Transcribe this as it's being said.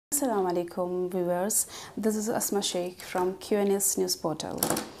Assalamu alaikum viewers, this is Asma Sheikh from QNS News Portal.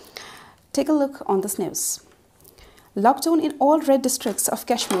 Take a look on this news. Lockdown in all red districts of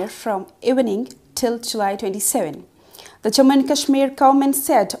Kashmir from evening till July 27. The Jammu and Kashmir government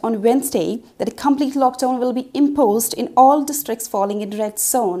said on Wednesday that a complete lockdown will be imposed in all districts falling in red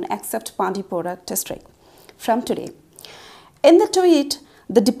zone except Bandipora district from today. In the tweet,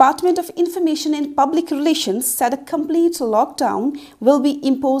 the Department of Information and Public Relations said a complete lockdown will be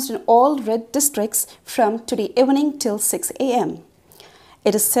imposed in all red districts from today evening till 6 a.m.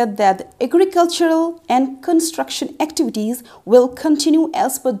 It is said that agricultural and construction activities will continue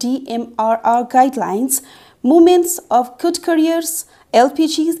as per DMRR guidelines, movements of goods carriers,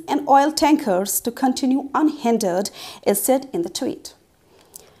 LPGs and oil tankers to continue unhindered, is said in the tweet.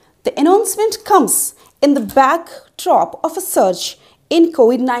 The announcement comes in the backdrop of a surge in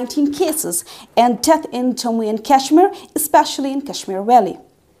COVID-19 cases and death in Jammu and Kashmir, especially in Kashmir Valley.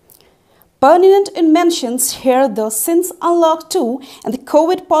 Pertinent mentions here the since Unlock 2 and the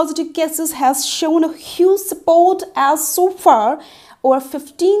COVID positive cases has shown a huge support as so far over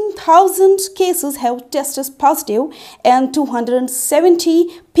 15,000 cases have tested positive and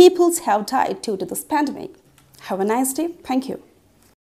 270 people have died due to this pandemic. Have a nice day. Thank you.